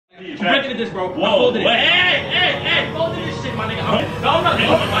I'm breaking the disc, bro. Whoa, I'm folding it. Hey, Folding this shit, my nigga. No, I'm not.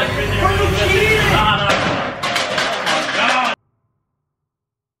 Bro, you cheated.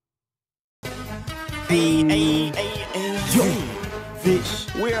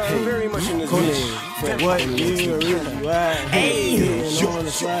 Bitch, we are very much in this bitch. What year are you at? Hey,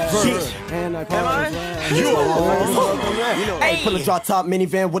 pull a drop top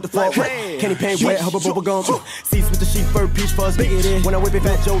minivan with the fuck. Candy paint wet, hubba bubble gum. Seats with the sheep fur, peach fuzz, big it in. When I whip it,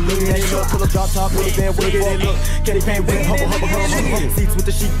 Fat Joe, lean that shit. Pull a drop top minivan with the fuck. Candy paint wet, hubba gum. Seats with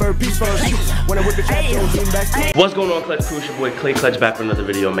the sheep fur, peach fuzz. When I whip it, Fat Joe, lean back. What's going on, Clutch Crew? It's your boy Clay Clutch back for another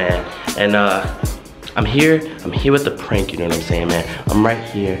video, man. And I'm here with the prank, you know what I'm saying, man. I'm right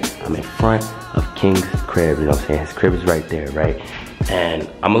here, I'm in front of King's crib, you know what I'm saying. His crib is right there, right? And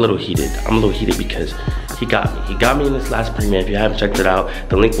I'm a little heated. because he got me in this last prank, man. If you haven't checked it out,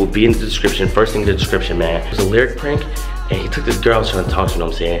 the link will be in the description. First thing in the description, man. It was a lyric prank, and he took this girl I was trying to talk to, you know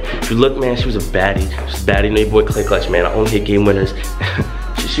what I'm saying. If you look, man, she was a baddie. She was a baddie, you know your boy Clay Clutch, man. I only hit game winners.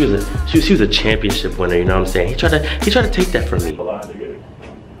 she was a championship winner, you know what I'm saying. He tried to take that from me.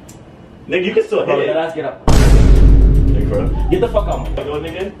 Nigga, you can still hit it. Let's get up. Nigga, bro. Get the fuck out, man. Yo,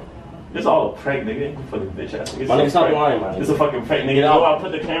 nigga. This all a prank, nigga. You fucking bitch ass nigga. My nigga, stop lying, man. This is a fucking prank, nigga. Yo, I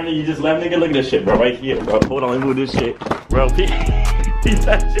put the camera, you just left, nigga. Look at this shit, bro. Right here, bro. Hold on, let me move this shit. Bro, peep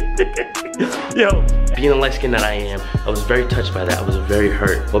that shit, nigga. Yo. Being the light skin that I am, I was very touched by that. I was very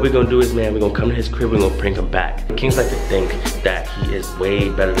hurt. What we're gonna do is, man, we're gonna come to his crib, we're gonna prank him back. Kings like to think that he is way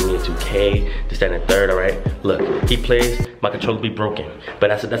better than me in 2K, this, that, and third, all right? Look, he plays, my controller be broken. But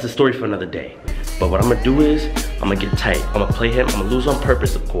that's a story for another day. But what I'm gonna do is, I'm gonna get tight. I'm gonna play him, I'm gonna lose on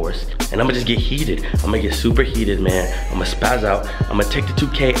purpose, of course. And I'm gonna just get heated. I'm gonna get super heated, man. I'm gonna spaz out. I'm gonna take the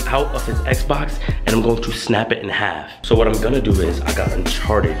 2K out of his Xbox, and I'm going to snap it in half. So what I'm gonna do is, I got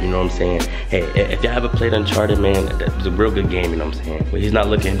Uncharted, you know what I'm saying? Hey, if y'all ever played Uncharted, man, that was a real good game, you know what I'm saying? But he's not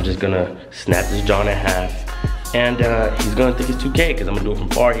looking, I'm just gonna snap this John in half. And he's gonna think it's 2K, because I'm gonna do it from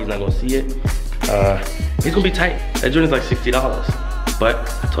far, he's not gonna see it. He's gonna be tight. That joint is like $60. But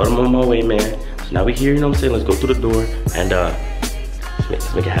I told him I'm on my way, man. So now we're here, you know what I'm saying? Let's go through the door and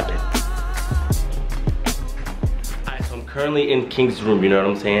let's make it happen. Alright, so I'm currently in King's room, you know what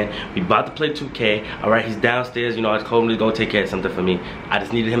I'm saying? We about to play 2K, alright? He's downstairs, you know, I told him to go take care of something for me. I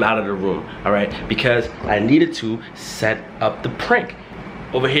just needed him out of the room, alright? Because I needed to set up the prank.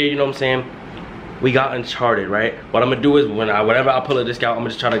 Over here, you know what I'm saying? We got Uncharted, right? What I'm gonna do is whenever I pull a disc out, I'm gonna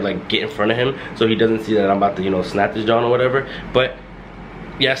just try to like get in front of him so he doesn't see that I'm about to, you know, snap this John or whatever. But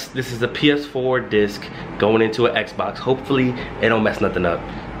yes, this is a PS4 disc going into an Xbox. Hopefully it don't mess nothing up.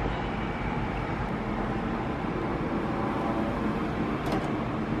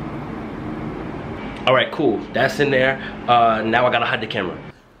 All right, cool, that's in there. Now I gotta hide the camera.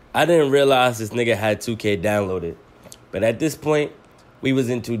 I didn't realize this nigga had 2K downloaded, but at this point, we was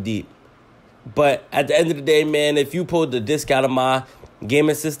in too deep. But at the end of the day, man, if you pulled the disc out of my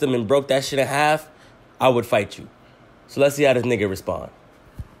gaming system and broke that shit in half, I would fight you. So let's see how this nigga respond.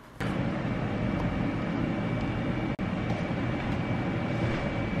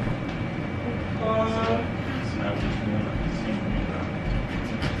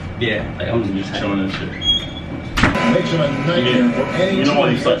 Yeah, like I'm just chilling and shit. Makes him a nightmare for any you know why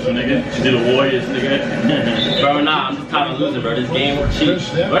you such a nigga? You did a Warriors, nigga. Bro, nah, I'm just tired of losing, bro. This game was cheap.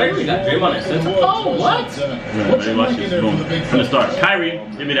 What are we got? Draymond and Simpson? Oh, what? From the start. Kyrie,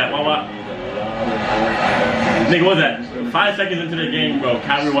 give me that. What? Nigga, what was that? 5 seconds into the game, bro.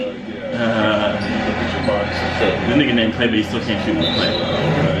 Kyrie won. This nigga named Clay, but he still can't shoot the play.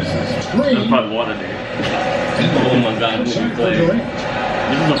 That's probably water, nigga. Oh my god, this is Clay.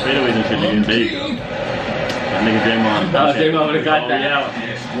 This is some fadeaways and shit, nigga. There you go. That nigga Draymond. Oh, Draymond would've got that.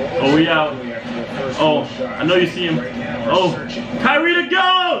 Oh, we out. Oh, I know you see him. Oh, Kyrie to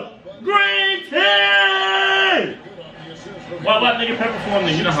go! Green team! What nigga pepper for him?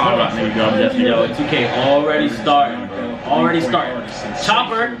 You know how I rock, nigga. Yo, 2K already starting, bro. Already starting.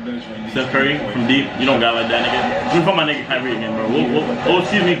 Chopper. Steph Curry from deep. You don't got like that, nigga. Let me put my nigga Kyrie again, bro. Whoop, whoop. Oh,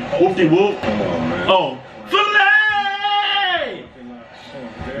 excuse me. Whoop-de-whoop. Oh, filet!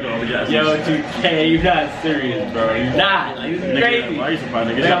 Yo, 2K, you're not serious, bro. You're not. Like, this is crazy. Why are you surprised,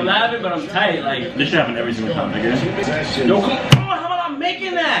 nigga? Like, I'm laughing, but I'm tight. Like, this shit happen every single time, nigga. Yo, come on. How about I'm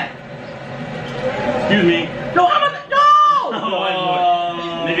making that? Excuse me. No, how about that? No!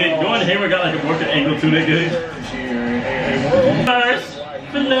 Nigga, Jordan Hayward got like a broken ankle too, nigga. First,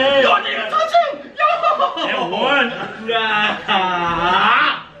 filet. Yo, nigga, touch him! Yo! And one. Nah.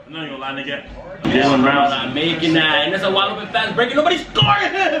 I'm not gonna lie, nigga. Jalen Brown not making that, and that's a wide open fast break, and nobody's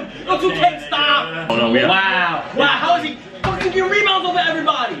scoring him! Yo, 2K, stop! Oh, no, wow, how is he fucking getting rebounds over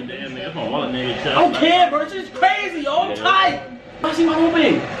everybody? Damn, nigga, that's my wallet, nigga. I don't care, bro, this is crazy, yo, I'm tight. I see my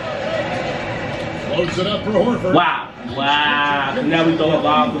opening. Loads it up for Horford. Wow. Wow. And now we throw a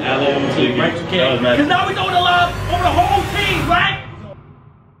lob with the whole team, right? Because now we throwing a lob over the whole team, right?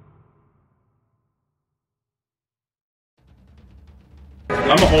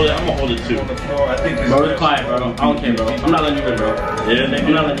 I'm gonna hold it too. Bro, it's quiet, bro. I don't care, bro. I'm not letting you win, bro. Yeah, nigga.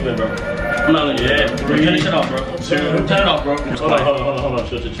 I'm not letting you win, bro. I'm not letting you win. Bro. Turn this shit off, bro. Turn it off, bro. It's quiet. Hold on.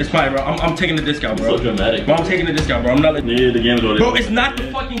 Shut. It's quiet, bro. I'm taking the discount, bro. So dramatic. Bro, I'm taking the discount, bro. I'm not letting you. Yeah, the game's already. Bro, it's not the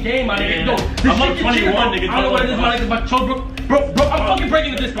fucking game, my nigga. Yo, this I'm shit on is 21, shit, bro. nigga. I don't know what it is, my nigga. My choke, bro, I'm fucking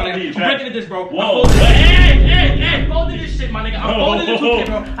breaking the disc, my nigga. I'm breaking the disc, bro. Whoa. Hey, folding this shit, my nigga. I'm folding this shit,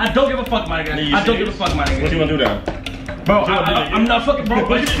 bro. I don't give a fuck, my nigga. I don't give a fuck, my nigga. What you gonna do now? Bro, I'm not fucking, bro.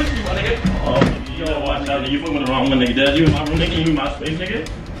 What you pushing, my nigga? Oh, you gotta watch out, nigga. You fucking with the wrong one, nigga. Dad, you in my room, nigga. You in my space, nigga.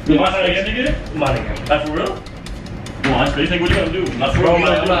 You want to again, nigga? My nigga. That's for real? You want my space, nigga? What you gonna do? Not for real, I'm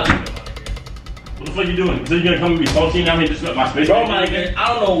not. What the fuck you doing? So you gonna come and be salty now? I mean, just let my space. Bro, my nigga, I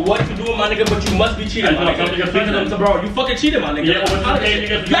don't know what you doing, my nigga, but you must be cheating, my nigga. Bro, you fucking cheated, my nigga. Yeah, what you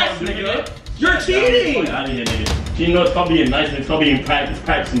nigga? Yes, nigga. You're cheating. Out of here, nigga. You know it's called being nice and it's called being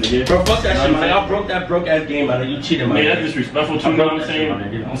practicing, nigga. Bro, fuck that shit, man. I broke that broke ass game, man. You cheated, man. Man, that's disrespectful too, you know what I'm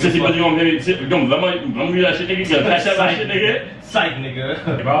saying? Since you gonna pay me, you gonna let me that shit, nigga? You gonna cash out that shit, nigga? Psych,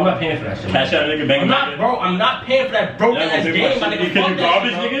 nigga. Bro, I'm not paying for that shit. Cash out, nigga, bang. I'm not paying for that broke ass game, my nigga. Because you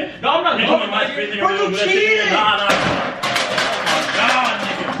garbage, nigga? No, I'm not garbage. Bro, you cheated. Nah. Oh my god,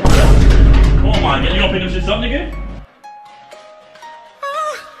 nigga. Oh my god, you gonna pay them shits up, nigga?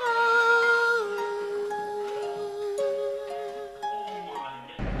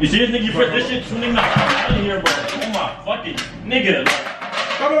 You see this nigga? You press this shit too, nigga. Out of here, bro. Oh my fucking nigga.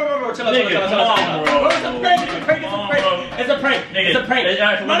 Bro, chill out. Bro, it's a prank. It's a prank. It's a prank.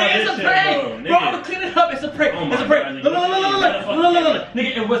 Bro, I'm gonna clean it up. It's a prank. It's a prank. Look.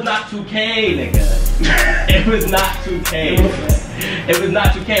 Nigga, it was not 2K, nigga. It was not 2K. It was not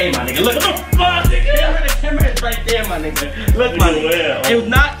 2K, my nigga. Look, what the fuck, nigga? The camera is right there, my nigga. Look, my nigga. It was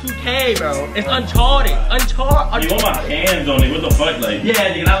not 2K, bro. It's Uncharted. You want my hands on it? What the fuck, like?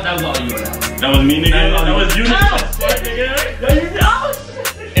 Yeah, nigga, that was all you. That was me, nigga. That was you, nigga. No, you know.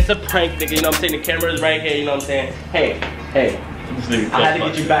 It's a prank, nigga. You know what I'm saying? The camera is right here. You know what I'm saying? Hey. I had to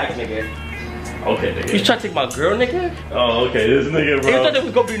get you back, nigga. Okay, nigga. You trying to take my girl, nigga? Oh, okay. This nigga, bro. You thought there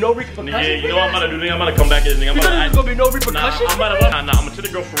was gonna be no repercussions? Nigga, you know what I'm about to do, nigga? I'm about to come back in, nigga. You thought there was gonna be no repercussions? Nah, I'm gonna take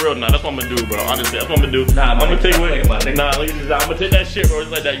the girl for real. Nah, that's what I'm gonna do, bro. Honestly, that's what I'm gonna do. Nah, I'm gonna take it. Nah, look at this. I'm gonna take that shit, bro.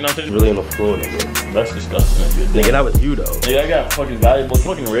 It's like that. You know what I'm saying? Really on the floor, nigga. That's disgusting. Nigga, that was you, though. Nigga, I got fucking valuable.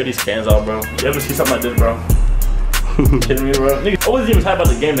 Fucking rare these scans out, bro. You ever see something like this, bro? Kidding me, bro? Nigga, I wasn't even tight about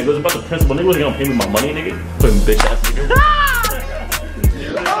the game, nigga. It was about the principle. Nigga wasn't gonna pay me my money, nigga. Putting bitch ass nigga.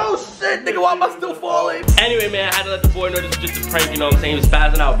 Oh shit, nigga, why am I still falling? Anyway, man, I had to let the boy know this was just a prank, you know what I'm saying? He was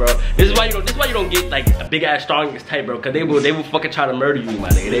spazzing out, bro. This is why you don't get like a big ass strong niggas type, bro, cause they will fucking try to murder you, my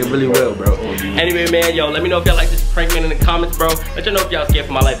nigga. They really will, bro. Anyway, man, yo, let me know if y'all like this prank, man, in the comments, bro. Let you know if y'all scared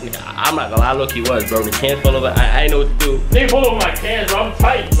for my life, nigga. I'm not gonna lie, look, he was, bro. The cans fell over. I ain't know what to do. Nigga, pull over my cans, bro. I'm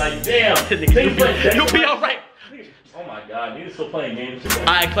tight. Like, damn. You'll be alright. Oh my god, niggas still playing games.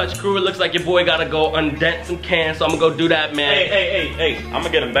 Alright, Clutch Crew, it looks like your boy gotta go undent some cans, so I'm gonna go do that, man. Hey, I'm gonna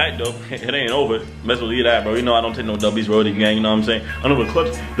get him back though. It ain't over. Best believe that, bro. You know I don't take no WRLD gang, you know what I'm saying? I know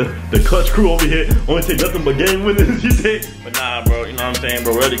the Clutch Crew over here only take nothing but game winners, you take. But nah, bro, you know what I'm saying,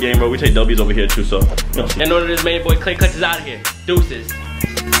 bro. We're the game, bro. We take W's over here too, so. You know. In order to this main boy, Clay Clutch is out of here. Deuces.